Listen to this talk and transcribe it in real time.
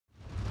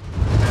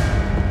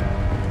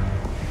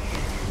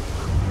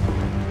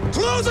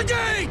Close the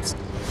gates!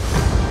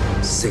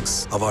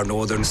 6 of our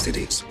northern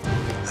cities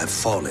have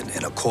fallen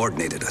in a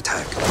coordinated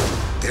attack.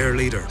 Their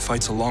leader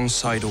fights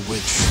alongside a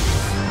witch.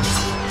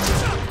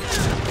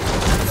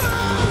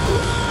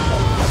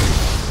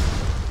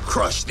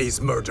 Crush these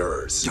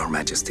murderers, Your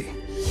Majesty.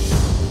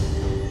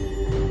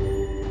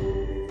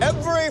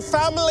 Every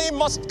family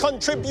must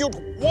contribute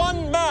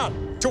 1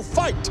 man to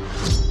fight.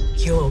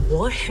 You're a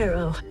war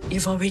hero.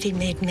 You've already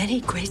made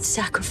many great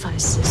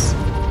sacrifices.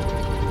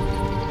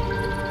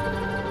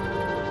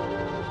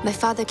 My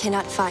father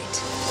cannot fight,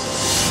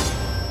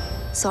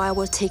 so I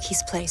will take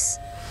his place.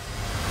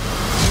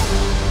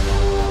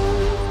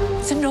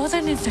 The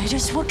northern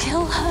invaders will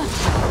kill her.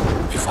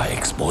 If I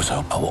expose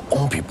her, our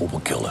own people will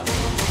kill her.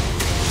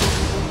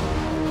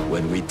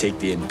 When we take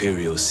the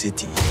Imperial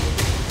City,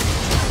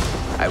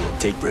 I will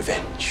take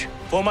revenge.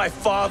 For my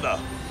father!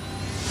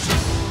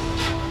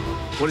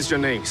 What is your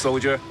name,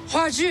 soldier?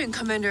 Hua Jun,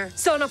 Commander,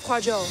 son of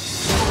Hua Jun.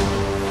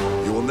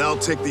 You will now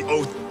take the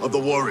oath of the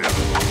warrior.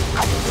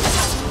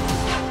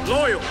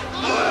 Loyal!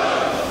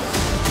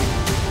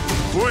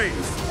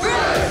 Brave.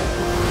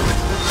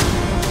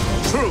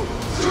 True.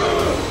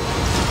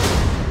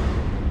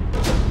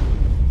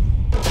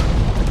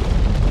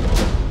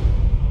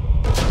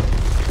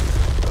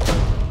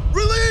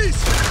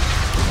 Release!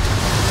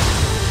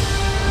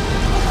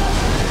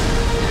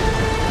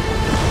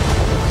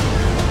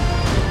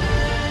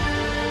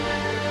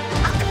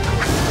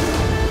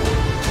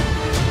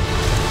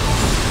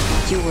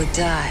 You will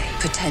die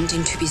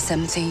pretending to be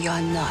something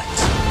you're not.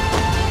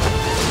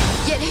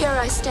 Yet here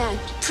I stand,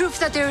 proof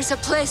that there is a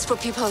place for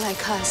people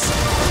like us.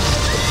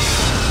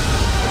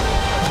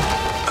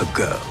 A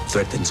girl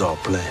threatens our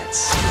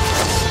plans.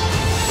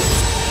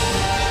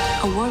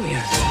 A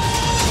warrior.